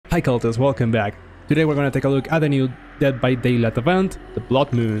Hi cultists, welcome back. Today we're going to take a look at the new Dead by Daylight event, the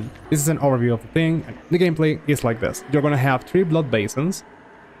Blood Moon. This is an overview of the thing, and the gameplay is like this. You're going to have 3 blood basins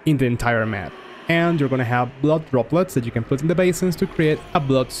in the entire map, and you're going to have blood droplets that you can put in the basins to create a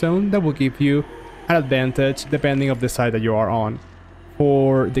blood zone that will give you an advantage depending on the side that you are on.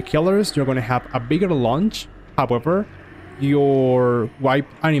 For the killers, you're going to have a bigger launch, however, your wipe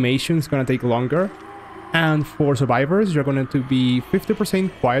animation is going to take longer. And for survivors, you're going to be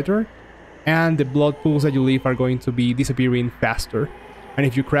 50% quieter, and the blood pools that you leave are going to be disappearing faster. And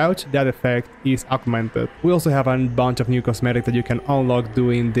if you crouch, that effect is augmented. We also have a bunch of new cosmetics that you can unlock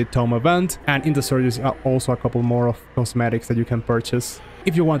during the tome event, and in the store there's also a couple more of cosmetics that you can purchase.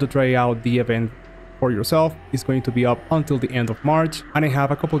 If you want to try out the event for yourself, it's going to be up until the end of March, and I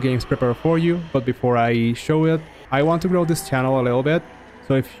have a couple games prepared for you. But before I show it, I want to grow this channel a little bit.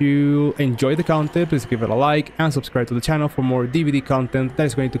 So if you enjoy the content, please give it a like and subscribe to the channel for more DVD content that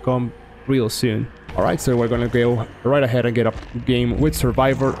is going to come real soon. Alright, so we're gonna go right ahead and get a game with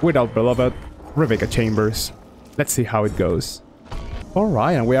Survivor without beloved Rebecca Chambers. Let's see how it goes.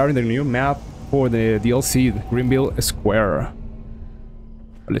 Alright, and we are in the new map for the DLC, Greenville Square.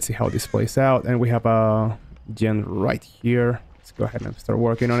 Let's see how this plays out, and we have a gen right here. Let's go ahead and start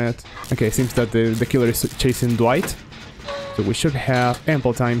working on it. Okay, it seems that the killer is chasing Dwight. So we should have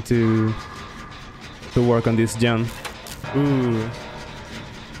ample time to work on this gen. Ooh.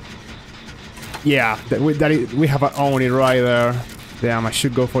 Yeah, we have an Oni right there. Damn, I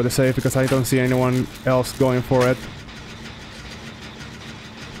should go for the save because I don't see anyone else going for it.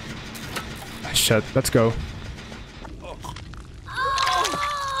 Shit, let's go.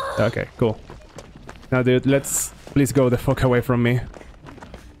 Okay, cool. Now dude, let's please go the fuck away from me.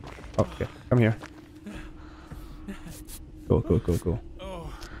 Okay, come here. Cool.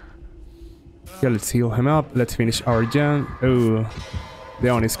 Yeah, let's heal him up. Let's finish our gen. Ooh, the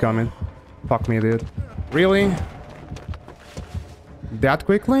Oni's coming. Fuck me, dude. Really? That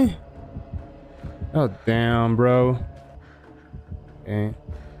quickly? Oh, damn, bro. Okay.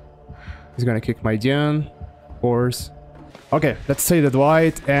 He's gonna kick my gen, of course. Okay, let's save the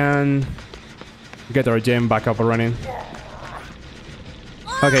Dwight and get our gen back up and running.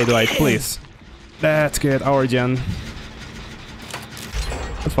 Okay, Dwight, please. Let's get our gen.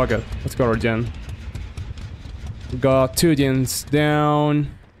 Let's fuck it. Let's go our gen. We got 2 gens down.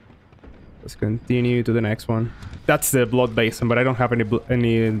 Let's continue to the next one. That's the blood basin, but I don't have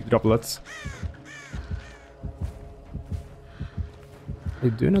any droplets. I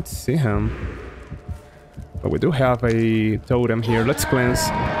do not see him. But we do have a totem here. Let's cleanse.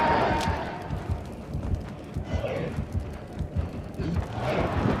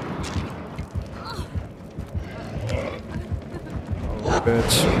 Oh,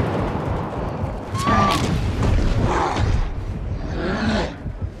 bitch.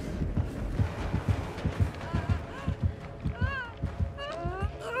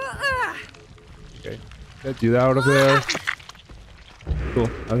 Get you out of there. Cool.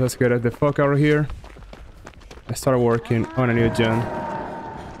 Let's get the fuck out of here. I started working on a new gen.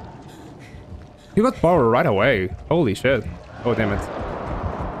 You got power right away. Holy shit. Oh, damn it.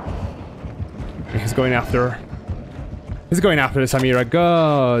 He's going after. He's going after the Samira.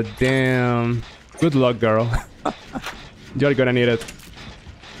 God damn. Good luck, girl. You're gonna need it.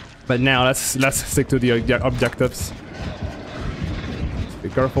 But now let's stick to the objectives. Let's be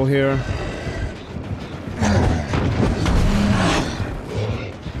careful here.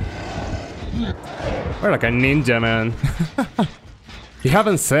 We're like a ninja, man. You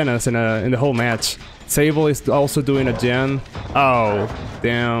haven't seen us in the whole match. Sable is also doing a gen. Oh,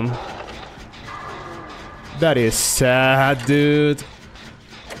 damn. That is sad, dude.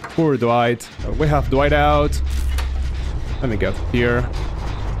 Poor Dwight. We have Dwight out. Let me get here.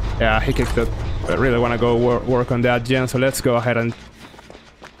 Yeah, he kicked it. I really want to go work on that gen, so let's go ahead and...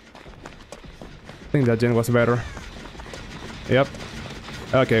 I think that gen was better. Yep.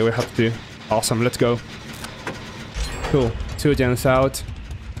 Okay, we have to. Awesome, let's go. Cool, 2 gens out.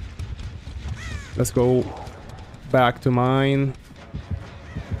 Let's go back to mine.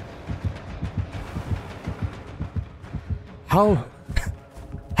 How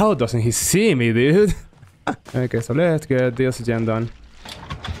doesn't he see me, dude? Okay, so let's get this gen done.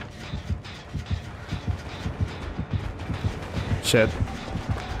 Shit.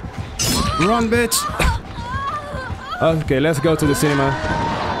 Run, bitch! Okay, let's go to the cinema.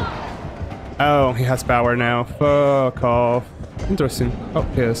 Oh, he has power now. Fuck off. Interesting. Oh,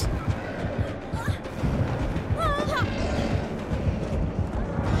 yes.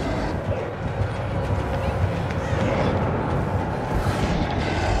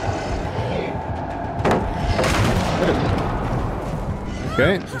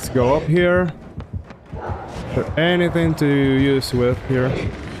 Okay, let's go up here. Is there anything to use with here?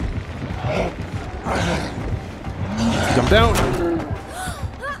 Jump down.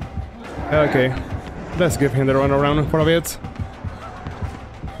 Okay, let's give him the run around for a bit.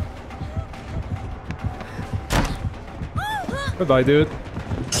 Goodbye, dude.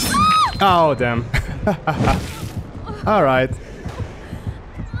 Oh, damn. Alright.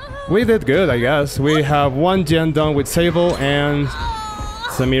 We did good, I guess. We have one gen done with Sable, and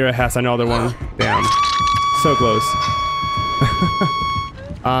Samira has another one. Damn. So close.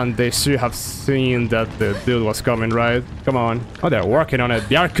 And they should have seen that the dude was coming, right? Come on. Oh, they're working on it.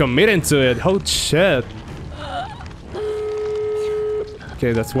 They are committing to it. Oh, shit.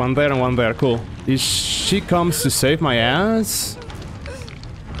 Okay, that's one there and one there. Cool. If she comes to save my ass...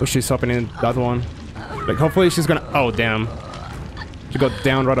 Oh, she's opening that one. Like, hopefully she's gonna... Oh, damn. She got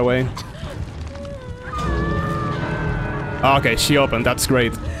down right away. Okay, she opened. That's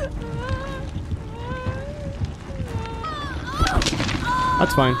great.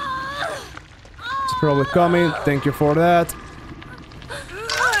 That's fine. It's probably coming. Thank you for that.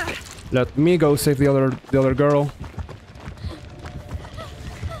 Let me go save the other girl.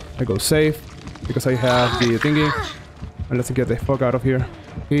 I go safe because I have the thingy. And let's get the fuck out of here.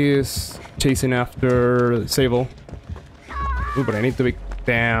 He is chasing after Sable. Ooh, but I need to be...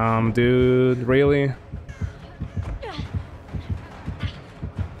 Damn, dude. Really?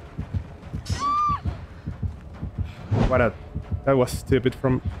 What a... That was stupid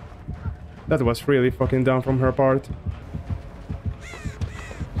from... That was really fucking dumb from her part.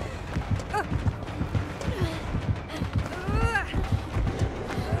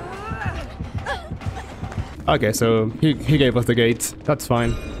 Okay, so he gave us the gates. That's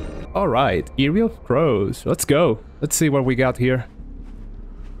fine. Alright, Eyrie of Crows. Let's go. Let's see what we got here.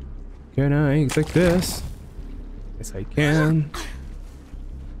 Can I take this? Yes, I can.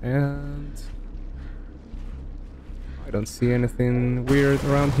 And... I don't see anything weird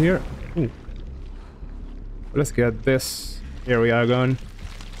around here. Ooh. Let's get this area going.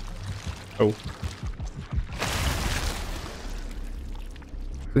 Oh.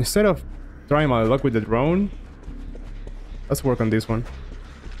 So instead of trying my luck with the drone, let's work on this one.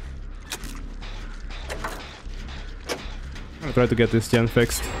 I'll try to get this gen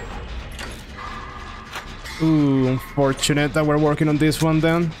fixed. Ooh, unfortunate that we're working on this one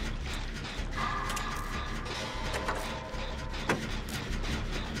then.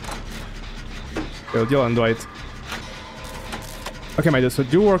 Yo, Jill and Dwight. Okay, my dude, so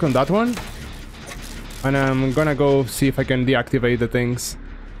you work on that one. And I'm gonna go see if I can deactivate the things.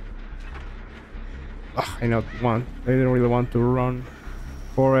 Ugh, I didn't really want to run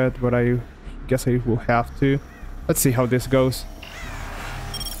for it, but I guess I will have to. Let's see how this goes.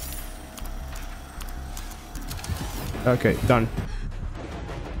 Okay, done.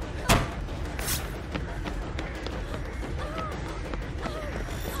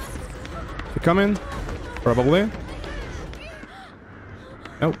 She coming? Probably.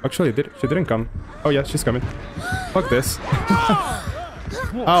 No, actually, she didn't come. Oh yeah, she's coming. Fuck this.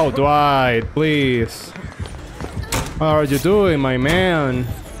 Oh, Dwight, please. What are you doing, my man?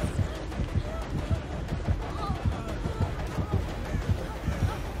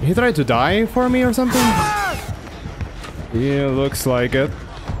 He tried to die for me or something? Yeah, looks like it.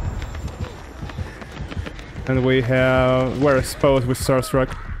 And we're exposed with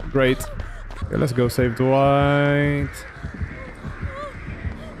Starstruck. Great. Okay, let's go save Dwight.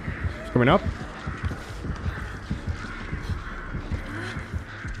 She's coming up.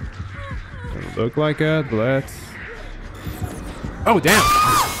 Doesn't look like it, but let's... Oh, damn!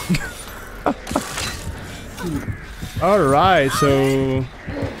 Alright, so...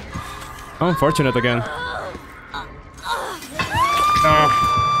 Unfortunate again.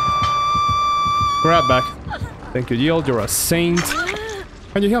 Grab back. Thank you, Yield. You're a saint.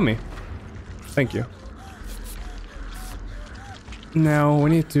 Can you heal me? Thank you. Now we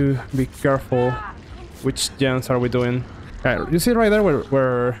need to be careful. Which gens are we doing? Okay, you see right there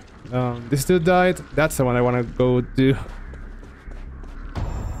where this dude died? That's the one I want to go do.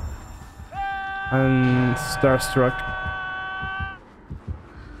 And Starstruck.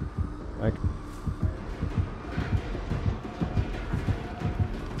 Like.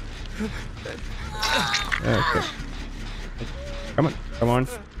 Okay. Come on, come on.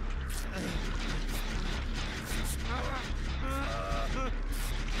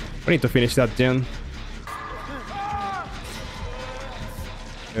 We need to finish that gen.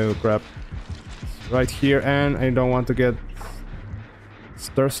 Oh crap. It's right here, and I don't want to get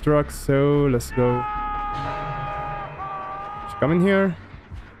Starstruck, so let's go. She coming here?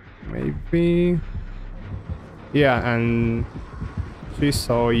 Maybe. Yeah, and She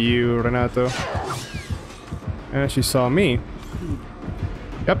saw you, Renato. And she saw me.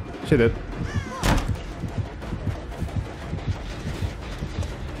 Yep, she did.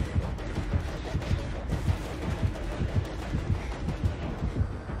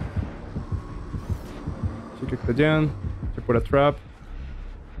 She kicked again. She put a trap.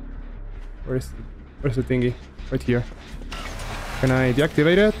 Where's the thingy? Right here. Can I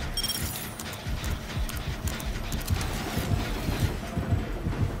deactivate it?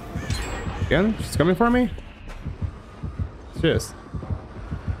 Again? She's coming for me? She is.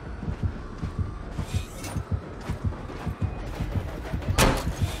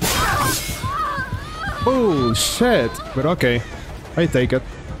 Oh shit! But okay, I take it.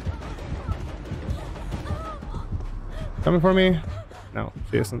 Coming for me? No,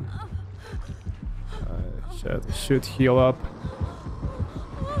 she isn't. Shit, should heal up.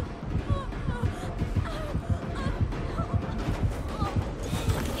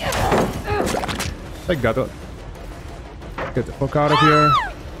 I got it. Get the fuck out of here.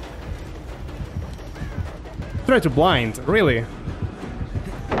 Try to blind, really?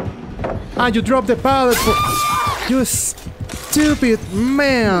 Ah, you dropped the pallet for... You stupid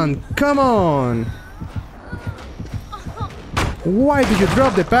man! Come on! Why did you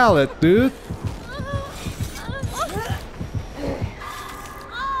drop the pallet, dude?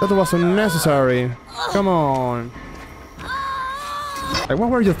 That was unnecessary. Come on. Like, what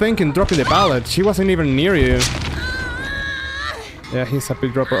were you thinking dropping the pallet? She wasn't even near you. Yeah, he's a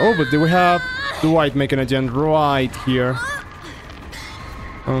big dropper. Oh, but do we have Dwight making a gen right here?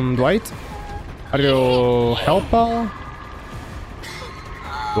 Dwight? Are you helpful?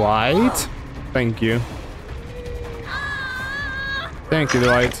 Dwight? Thank you. Thank you,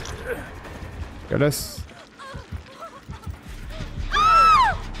 Dwight. Okay, let's...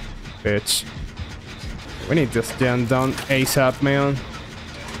 Bitch. We need this gen done ASAP, man.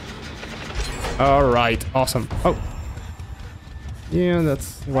 Alright, awesome. Oh. Yeah,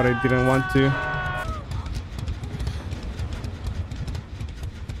 that's what I didn't want to.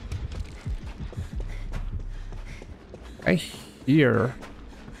 I hear...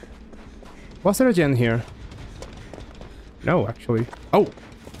 Was there a gen here? No, actually. Oh!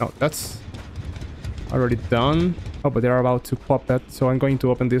 No, that's already done. Oh, but they're about to pop that, so I'm going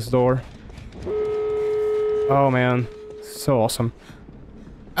to open this door. Oh, man. So awesome.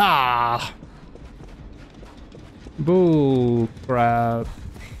 Ah! Bull crap.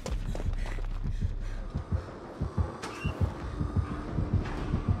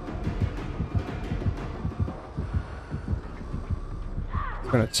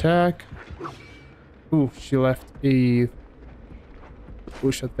 Gonna check. Ooh, she left a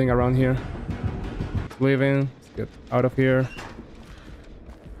push thing around here. It's leaving. Let's get out of here.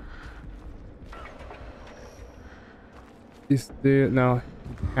 Is the... No, it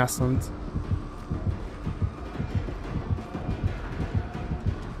hasn't.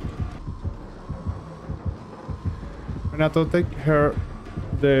 Renato, take her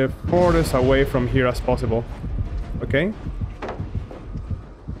the furthest away from here as possible. Okay?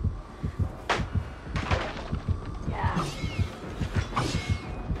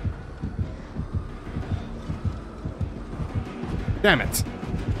 Damn it.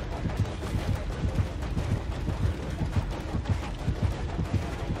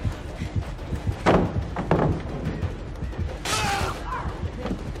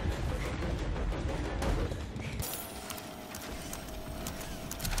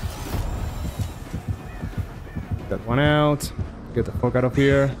 That one out. Get the fuck out of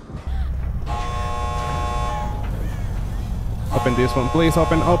here. Open this one, please.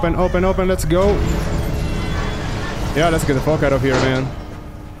 Open, open, open, open. Let's go. Yeah, let's get the fuck out of here, man.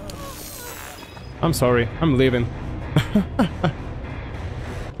 I'm sorry. I'm leaving.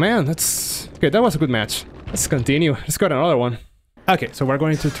 Man, that's... Okay, that was a good match. Let's continue. Let's go to another one. Okay, so we're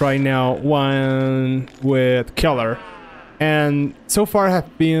going to try now one with Killer. And so far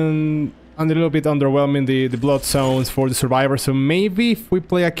have been a little bit underwhelming the blood zones for the survivor. So maybe if we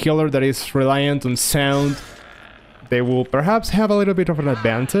play a Killer that is reliant on sound, they will perhaps have a little bit of an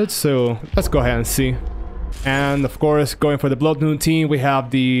advantage. So let's go ahead and see. And of course, going for the Blood Moon team, we have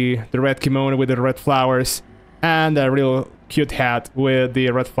the red kimono with the red flowers and a real cute hat with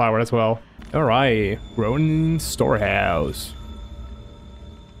the red flower as well. Alright, Ronin Storehouse.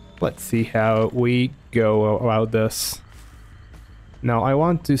 Let's see how we go about this. Now I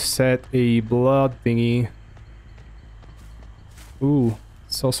want to set a blood thingy. Ooh,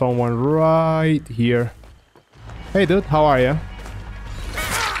 saw someone right here. Hey dude, how are you?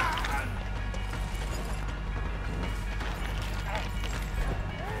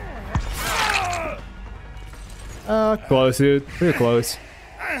 Close, dude. Pretty close.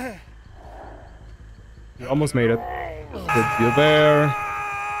 You almost made it. Get you there.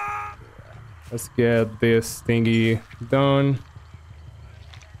 Let's get this thingy done.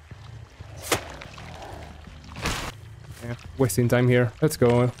 Yeah, wasting time here. Let's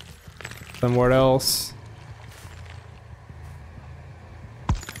go somewhere else.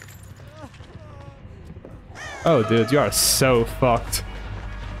 Oh, dude, you are so fucked.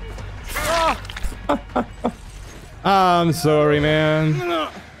 I'm sorry, man.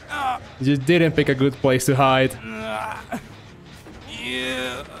 You didn't pick a good place to hide.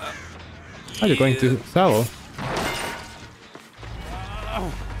 Are you going to Salo?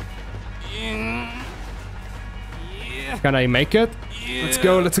 Can I make it? Let's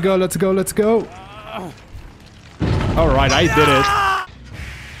go, let's go, let's go, let's go. Alright, I did it.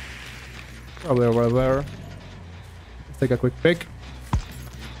 Probably over there. Let's take a quick pick.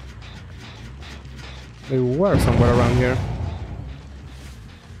 They were somewhere around here.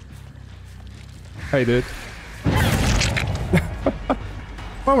 Hey, dude.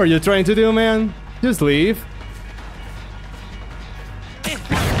 What were you trying to do, man? Just leave.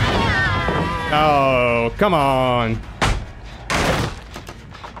 Oh, come on.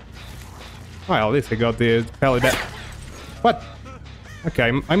 Well, at least I got the pelly back. What?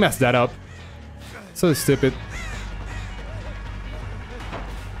 Okay, I messed that up. So stupid.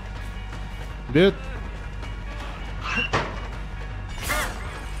 Dude.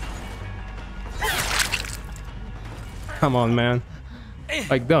 Come on, man.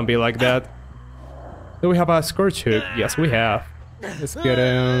 Like, don't be like that. Do we have a scorch hook? Yes, we have. Let's get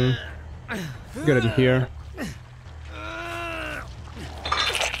in. Get in here.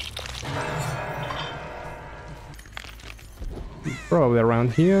 Probably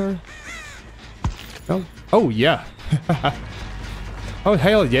around here. Oh, oh yeah. Oh,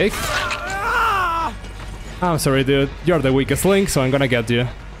 hail, Jake. I'm sorry, dude. You're the weakest link, so I'm gonna get you.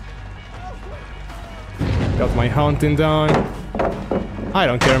 Got my hunting down. I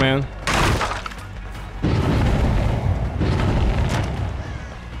don't care, man.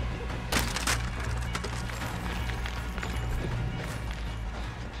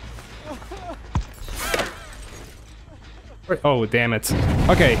 Oh, damn it.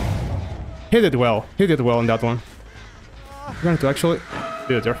 Okay. Hit it well. Hit it well on that one. You're going to actually...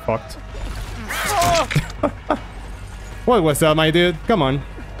 Dude, you're fucked. What was that, my dude? Come on.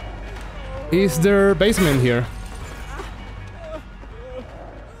 Is there basement here?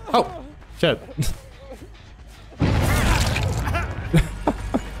 Oh, shit.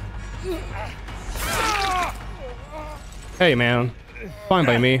 Hey, man. Fine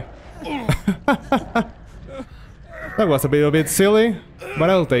by me. That was a bit silly, but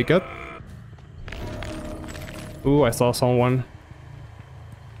I'll take it. Ooh, I saw someone.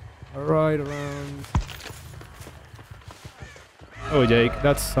 Right around. Oh, Jake,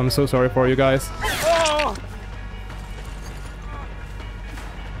 I'm so sorry for you guys.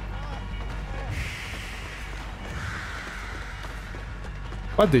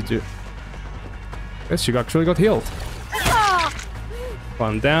 What did you? Guess you actually got healed.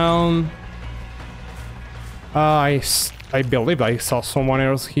 One down. I believe I saw someone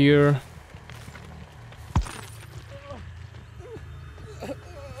else here.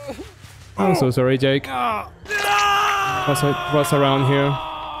 I'm so sorry, Jake. What's around here?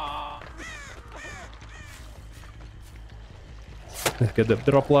 Let's get the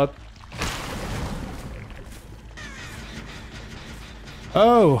droplet.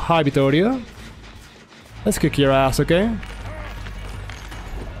 Oh, hi, Vittoria. Let's kick your ass, okay?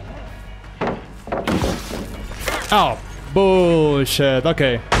 Oh, bullshit.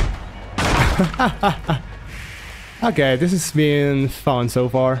 Okay. Okay, this has been fun so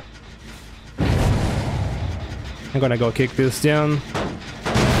far. I'm gonna go kick this down.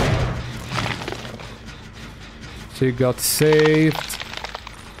 She got saved.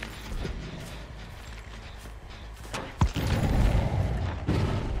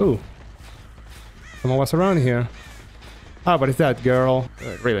 Ooh. Someone was around here. Ah, but it's that girl.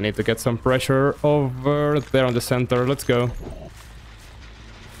 I really need to get some pressure over there on the center. Let's go.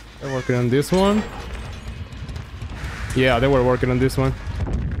 They're working on this one. Yeah, they were working on this one.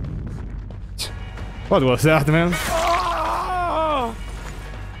 What was that, man?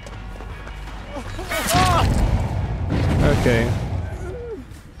 Okay.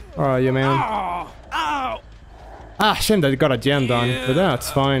 Alright, you man. Ah, shame that you got a jam done, but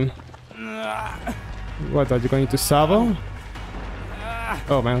that's fine. What, are you going to Savo?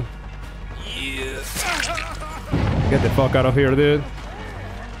 Oh, man. Get the fuck out of here, dude.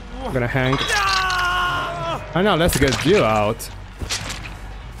 I'm gonna hang. I know, let's get you out.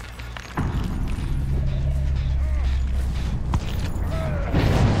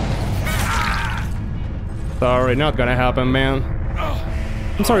 Sorry, not gonna happen, man.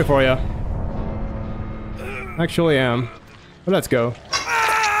 I'm sorry for you. Actually am. But let's go.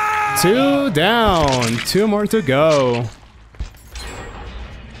 2 down. 2 more to go.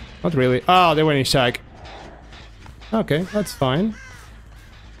 Not really. Oh, they went in shack. Okay, that's fine.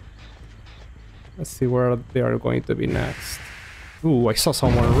 Let's see where they are going to be next. Ooh, I saw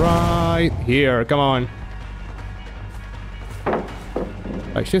someone right here. Come on.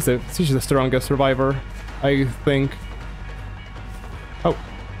 Like, she's the strongest survivor, I think. Oh.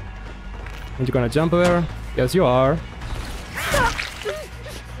 Are you gonna jump there? Yes, you are.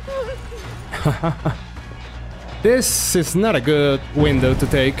 This is not a good window to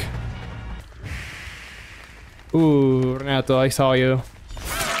take. Ooh, Renato, I saw you.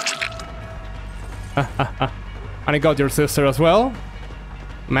 And I got your sister as well.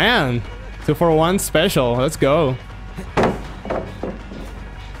 Man, 2 for 1 special. Let's go.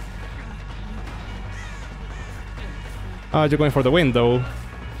 You're going for the window.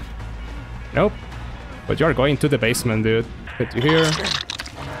 Nope. But you're going to the basement, dude. Get you here.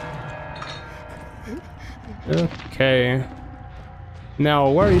 Okay. Now,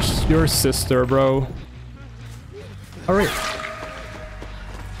 where is your sister, bro? Alright.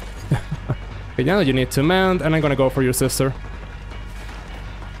 Okay, now you need to mend, and I'm gonna go for your sister.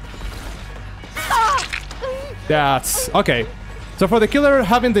 That's... okay. So for the killer,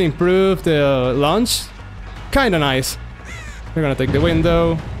 having the improved launch, kinda nice. We're gonna take the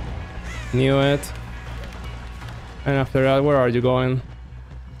window. Knew it. And after that, where are you going?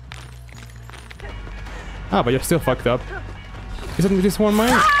 Ah, but you're still fucked up. Isn't this one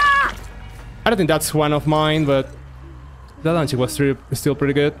mine? I don't think that's one of mine, but the launch was still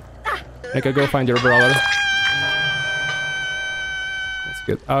pretty good. I could go find your brother. Let's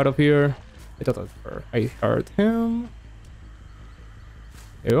get out of here. I thought I heard him.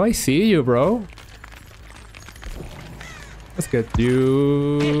 Oh, I see you, bro. Let's get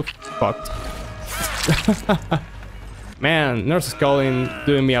you fucked. Man, Nurse Colin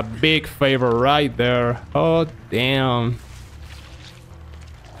doing me a big favor right there. Oh, damn.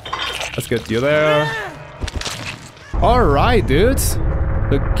 Let's get you there. Alright, dudes.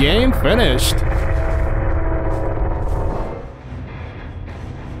 The game finished.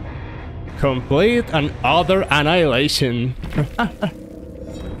 Complete and utter annihilation.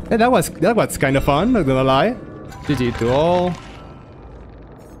 Hey, that was kind of fun, not gonna lie. GG to all.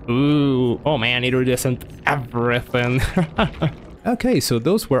 Ooh, oh man, it isn't everything. Okay, so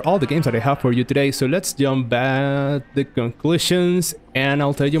those were all the games that I have for you today. So let's jump back the conclusions, and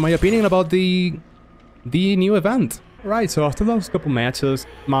I'll tell you my opinion about the new event. Right, so after those couple matches,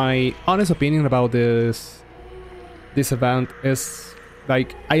 my honest opinion about this event is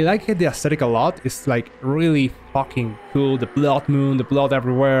like, I like the aesthetic a lot. It's like really fucking cool. The blood moon, the blood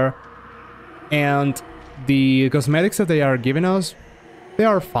everywhere, and the cosmetics that they are giving us, they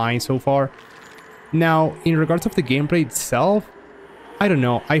are fine so far. Now, in regards of the gameplay itself, I don't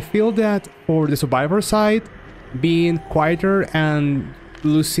know. I feel that for the survivor side, being quieter and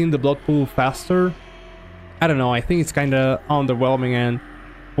losing the blood pool faster, I don't know. I think it's kind of underwhelming, and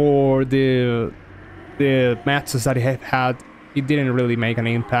for the matches that I have had, it didn't really make an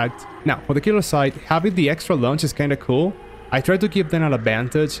impact. Now, for the killer side, having the extra launch is kind of cool. I try to give them an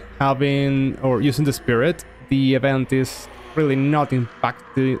advantage, having or using the spirit. The event is really not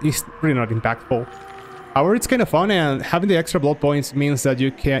impactful. However, it's kind of fun, and having the extra blood points means that you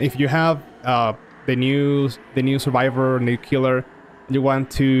can, if you have the new survivor, new killer, you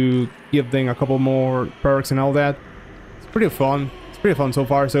want to give them a couple more perks and all that. It's pretty fun. It's pretty fun so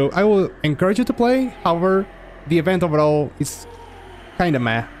far. So I will encourage you to play. However, the event overall is kind of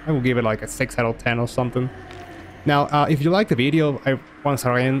meh. I will give it like a 6 out of 10 or something. Now, if you like the video, once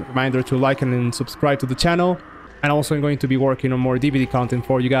again, reminder to like and subscribe to the channel. And also I'm going to be working on more DVD content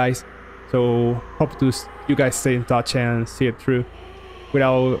for you guys. So hope to you guys stay in touch and see it through.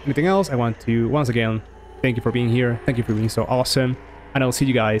 Without anything else, I want to once again thank you for being here. Thank you for being so awesome. And I'll see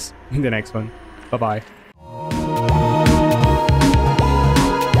you guys in the next one. Bye-bye.